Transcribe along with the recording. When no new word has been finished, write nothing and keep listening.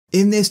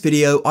In this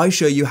video, I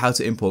show you how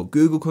to import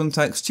Google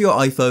contacts to your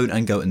iPhone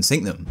and go and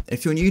sync them.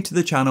 If you're new to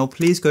the channel,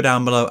 please go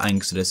down below and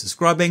consider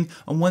subscribing.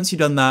 And once you've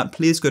done that,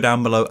 please go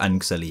down below and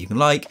consider leaving a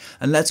like.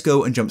 And let's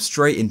go and jump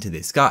straight into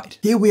this guide.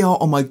 Here we are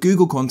on my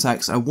Google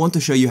contacts. I want to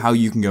show you how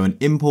you can go and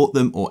import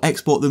them or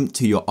export them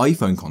to your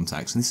iPhone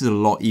contacts. And this is a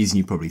lot easier than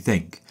you probably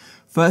think.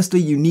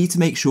 Firstly, you need to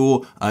make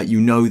sure you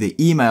know the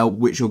email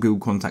which your Google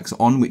contacts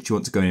are on, which you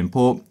want to go and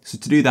import. So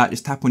to do that,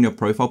 just tap on your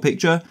profile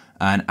picture.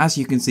 And as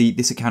you can see,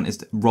 this account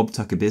is Rob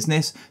Tucker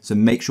Business. So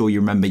make sure you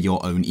remember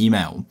your own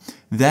email.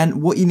 Then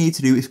what you need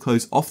to do is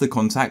close off the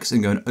contacts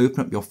and go and open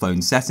up your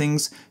phone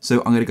settings. So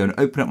I'm going to go and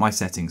open up my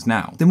settings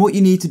now. Then what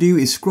you need to do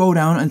is scroll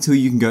down until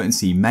you can go and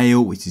see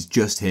mail, which is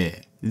just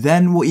here.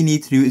 Then what you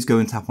need to do is go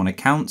and tap on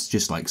accounts,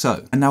 just like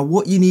so. And now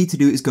what you need to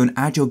do is go and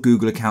add your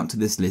Google account to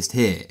this list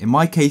here. In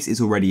my case,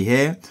 it's already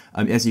here.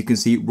 As you can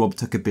see,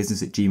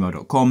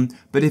 robtuckerbusiness@gmail.com.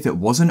 But if it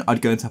wasn't,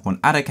 I'd go and tap on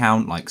add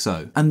account like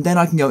so. And then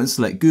I can go and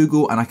select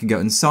Google and I can go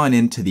and sign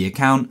in to the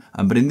account.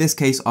 But in this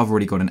case, I've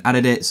already gone and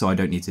added it, so I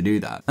don't need to do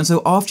that. And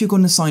so after you've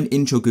gone and signed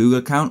into your Google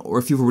account, or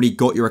if you've already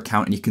got your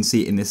account and you can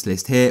see it in this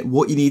list here,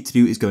 what you need to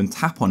do is go and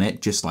tap on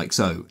it just like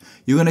so.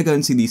 You're going to go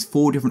and see these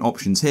 4 different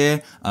options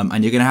here.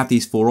 And you're going to have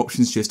these 4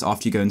 options just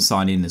after you go and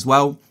sign in as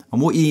well.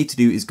 And what you need to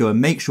do is go and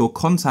make sure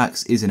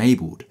contacts is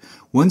enabled.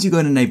 Once you go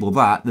and enable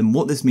that, then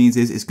what this means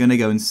is it's going to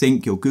go and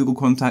sync your Google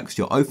contacts,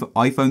 your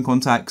iPhone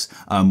contacts,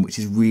 which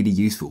is really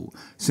useful.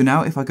 So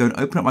now if I go and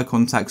open up my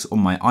contacts on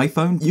my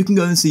iPhone, you can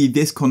go and see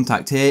this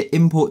contact here,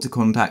 import to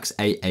contacts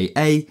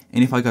AAA.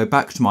 And if I go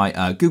back to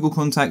my Google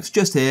contacts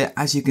just here,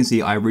 as you can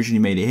see, I originally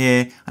made it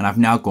here and I've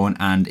now gone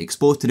and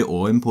exported it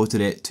or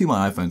imported it to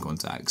my iPhone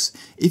contacts.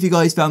 If you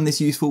guys found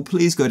this useful,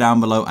 please go down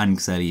below and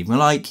consider leaving a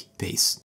like. Peace.